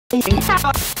Never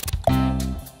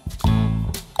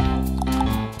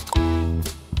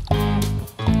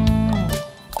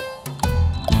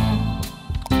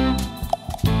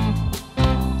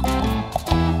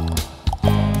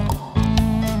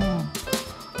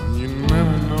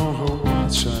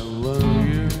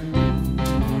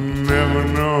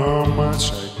know how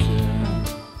much I care.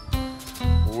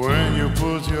 When you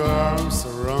put your arms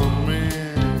around me,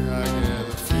 I get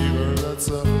a fever that's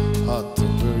a hot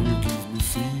temper. You give me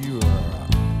fever.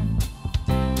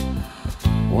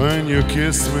 When you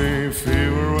kiss me,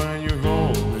 fever. When you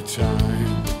hold me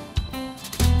tight,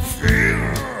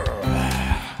 fever.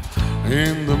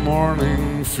 In the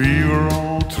morning, fever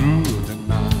all through the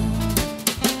night.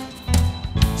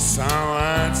 Sun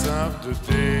lights up the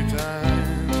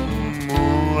daytime,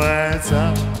 lights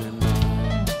up the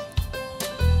night.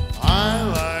 I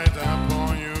light up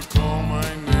on you, call my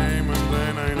name, and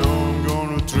then I know I'm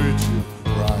gonna treat you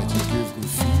right. You give me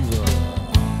fever.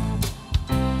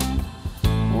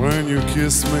 When you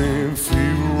kiss me,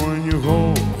 fever. When you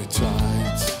hold me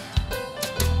tight,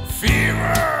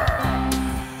 fever.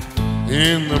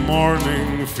 In the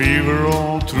morning, fever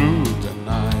all through the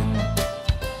night.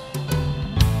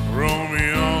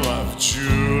 Romeo loved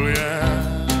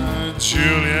Juliet,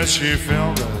 Juliet, she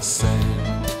felt the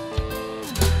same.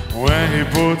 When he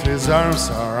put his arms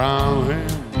around him,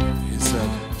 he said,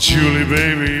 Julie,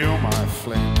 baby, you're my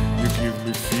flame. You give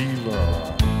me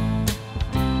fever.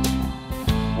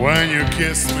 When you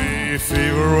kiss me,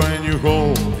 fever. When you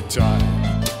hold me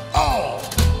tight, oh,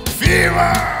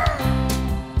 fever.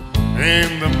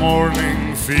 In the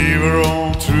morning, fever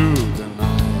all through the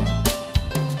night.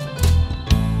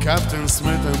 Captain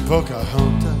Smith and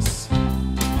Pocahontas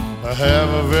have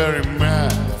a very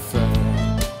mad affair.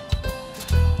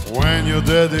 When your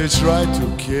daddy tried to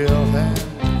kill him,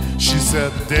 she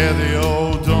said, Daddy,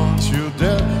 oh, don't you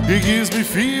dare, he gives me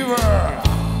fever.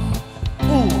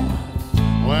 Ooh.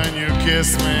 When you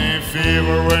kiss me,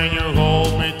 fever. When you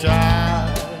hold me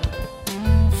tight,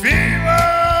 fever.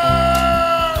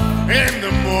 In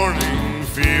the morning,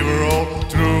 fever all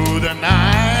through the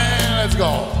night. Let's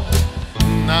go.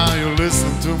 Now you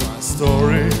listen to my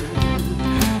story.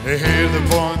 Hear the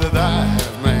point that I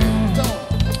have made.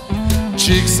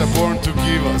 Chicks are born to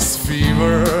give us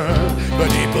fever, but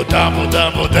you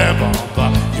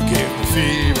give me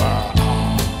fever.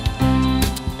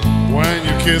 When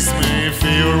you kiss me,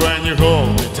 fever. When you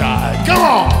hold me tight, come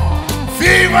on,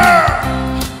 fever.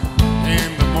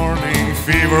 In the morning,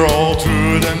 fever all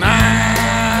through the night.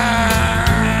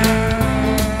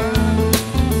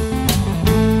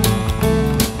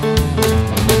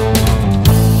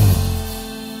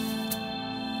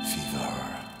 Fever.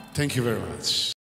 Thank you very much.